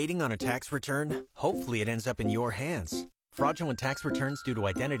Waiting on a tax return? Hopefully it ends up in your hands. Fraudulent tax returns due to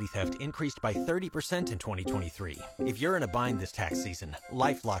identity theft increased by 30% in 2023. If you're in a bind this tax season,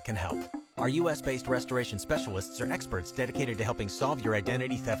 LifeLock can help. Our U.S.-based restoration specialists are experts dedicated to helping solve your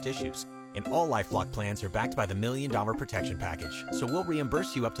identity theft issues. And all LifeLock plans are backed by the $1 Million Protection Package. So we'll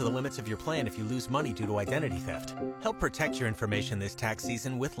reimburse you up to the limits of your plan if you lose money due to identity theft. Help protect your information this tax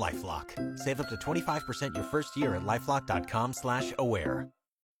season with LifeLock. Save up to 25% your first year at LifeLock.com/aware.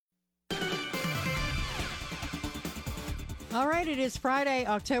 All right, it is Friday,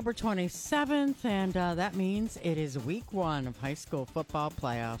 October 27th, and that means it is week one of high school football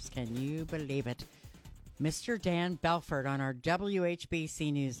playoffs. Can you believe it? Mr. Dan Belford on our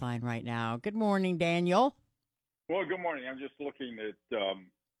WHBC Newsline right now. Good morning, Daniel. Well, good morning. I'm just looking at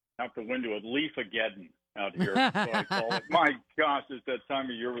out the window at Leaf-ageddon out here. So I call it. My gosh, it's that time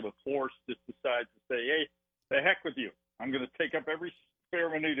of year where the force just decides to say, hey, the heck with you. I'm going to take up every spare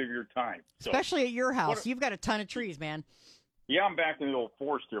minute of your time. So, especially at your house. You've got a ton of trees, man. Yeah, I'm back in the old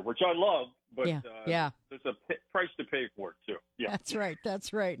forest here, which I love, but there's a price to pay for it, too. Yeah,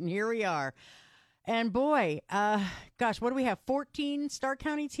 That's right. And here we are. And boy, gosh, what do we have? 14 Stark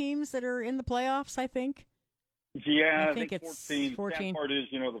County teams that are in the playoffs, I think? Yeah, I think it's 14. That part is,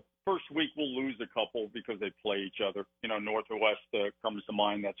 the first week we'll lose a couple because they play each other. North or West comes to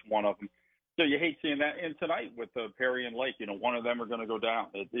mind. That's one of them. So you hate seeing that. And tonight with Perry and Lake, one of them are going to go down.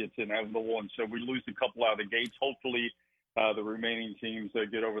 It's inevitable. And so we lose a couple out of the gates. Hopefully the remaining teams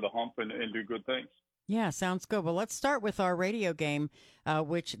get over the hump and do good things. Yeah, sounds good. Well, let's start with our radio game,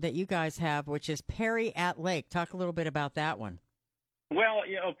 that you guys have, which is Perry at Lake. Talk a little bit about that one. Well,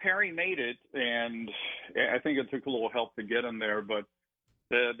 Perry made it, and I think it took a little help to get him there, but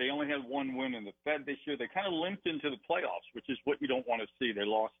they only had one win in the Fed this year. They kind of limped into the playoffs, which is what you don't want to see. They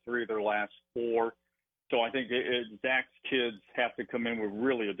lost 3 of their last 4. So I think Zach's kids have to come in with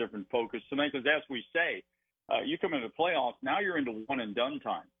really a different focus tonight, because as we say, you come into the playoffs, now you're into one-and-done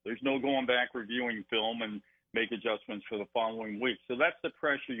time. There's no going back, reviewing film, and make adjustments for the following week. So that's the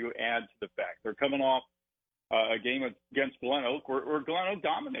pressure you add to the fact. They're coming off a game against GlenOak where GlenOak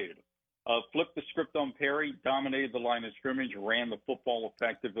dominated them. Flipped the script on Perry, dominated the line of scrimmage, ran the football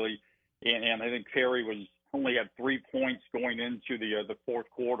effectively, and I think Perry only had 3 points going into the fourth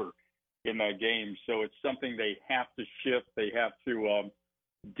quarter in that game. So it's something they have to shift. They have to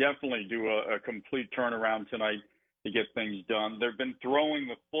definitely do a complete turnaround tonight to get things done. They've been throwing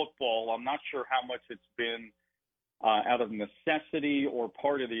the football. I'm not sure how much it's been out of necessity or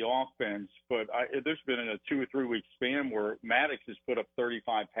part of the offense, but there's been a 2 or 3 week span where Maddox has put up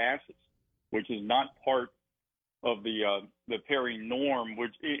 35 passes, which is not part of the Perry norm,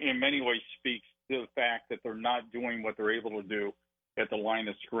 which in many ways speaks to the fact that they're not doing what they're able to do at the line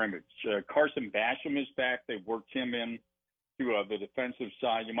of scrimmage. Carson Basham is back. They've worked him in to the defensive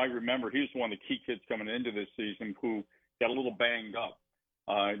side. You might remember he was one of the key kids coming into this season who got a little banged up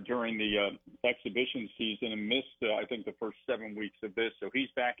during the exhibition season and missed, I think, the first 7 weeks of this. So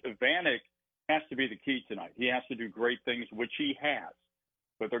he's back. Vanek has to be the key tonight. He has to do great things, which he has.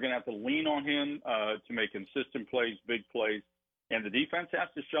 But they're going to have to lean on him to make consistent plays, big plays, and the defense has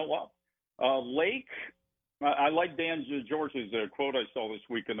to show up. Lake, I like Dan George's quote I saw this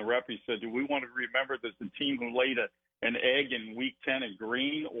week in the rep. He said, do we want to remember this the team who laid an egg in week 10 at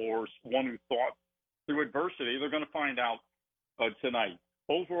Green, or one who thought through adversity? They're going to find out tonight.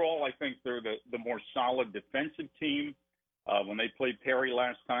 Overall, I think they're the more solid defensive team. When they played Perry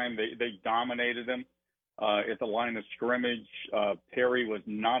last time, they dominated them at the line of scrimmage. Perry was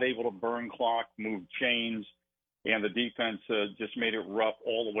not able to burn clock, move chains, and the defense just made it rough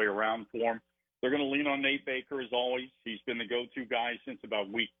all the way around for them. They're going to lean on Nate Baker as always. He's been the go-to guy since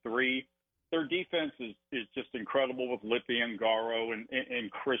about week 3. Their defense is just incredible with Lippy and Garo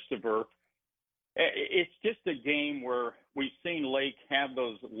and Christopher. It's just a game where we've seen Lake have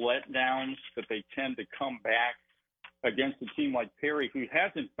those letdowns that they tend to come back against a team like Perry, who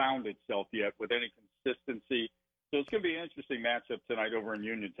hasn't found itself yet with any consistency. So it's going to be an interesting matchup tonight over in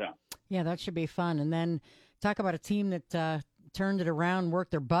Uniontown. Yeah, that should be fun. And then talk about a team that turned it around,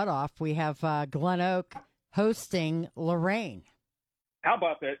 worked their butt off. We have GlenOak hosting Lorraine. How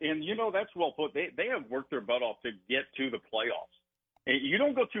about that? And, that's well put. They have worked their butt off to get to the playoffs. And you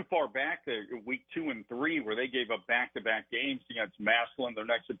don't go too far back to week 2 and 3 where they gave up back-to-back games against Massillon, their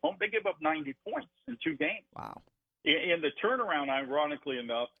next opponent. They gave up 90 points in 2 games. Wow. And the turnaround, ironically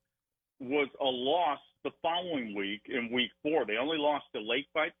enough, was a loss the following week in week 4. They only lost to Lake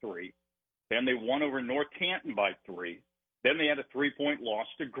by 3. Then they won over North Canton by 3. Then they had a 3-point loss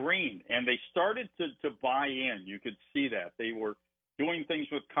to Green. And they started to buy in. You could see that. They were doing things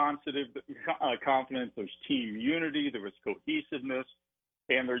with confidence. There's team unity. There was cohesiveness.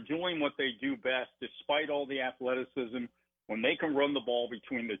 and they're doing what they do best despite all the athleticism. When they can run the ball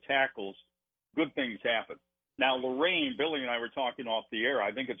between the tackles, good things happen. Now, Lorraine, Billy and I were talking off the air.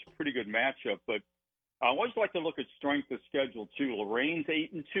 I think it's a pretty good matchup, but I always like to look at strength of schedule, too. Lorraine's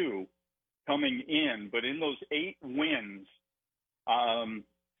 8-2 coming in, but in those 8 wins,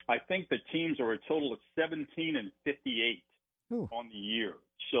 I think the teams are a total of 17-58 on the year.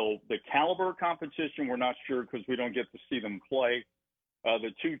 So the caliber competition, we're not sure because we don't get to see them play.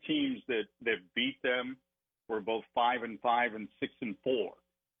 The 2 teams that beat them were both 5-5 and 6-4.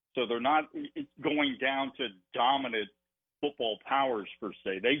 So they're not going down to dominant football powers per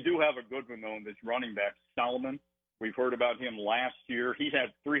se. They do have a good one, though, in this running back, Solomon. We've heard about him last year. He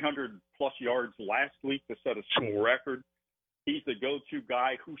had 300-plus yards last week to set a school record. He's the go-to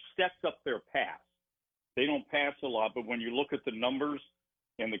guy who sets up their pass. They don't pass a lot, but when you look at the numbers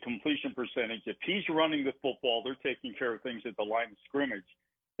and the completion percentage, if he's running the football, they're taking care of things at the line of scrimmage.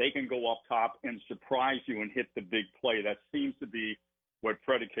 They can go up top and surprise you and hit the big play. That seems to be what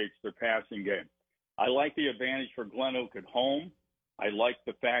predicates their passing game. I like the advantage for GlenOak at home. I like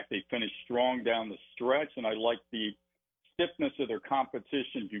the fact they finished strong down the stretch, and I like the stiffness of their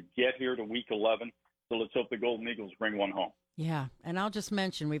competition to get here to Week 11. So let's hope the Golden Eagles bring one home. Yeah, and I'll just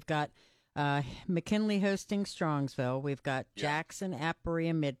mention we've got McKinley hosting Strongsville. We've got Jackson at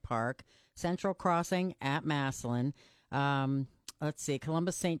Berea Mid-Park, Central Crossing at Massillon. Let's see,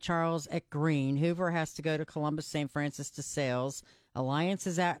 Columbus St. Charles at Greene. Hoover has to go to Columbus St. Francis de Sales. Alliance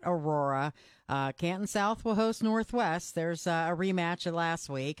is at Aurora. Canton South will host Northwest. There's a rematch of last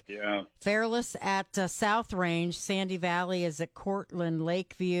week. Yeah. Fairless at South Range. Sandy Valley is at Cortland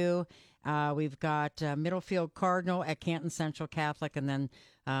Lakeview. We've got Middlefield Cardinal at Canton Central Catholic, and then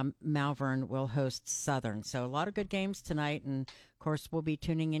Malvern will host Southern. So a lot of good games tonight, and of course we'll be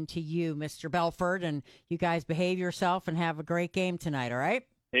tuning into you, Mr. Belford, and you guys behave yourself and have a great game tonight, all right?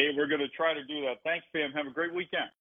 Hey, we're going to try to do that. Thanks, Pam. Have a great weekend.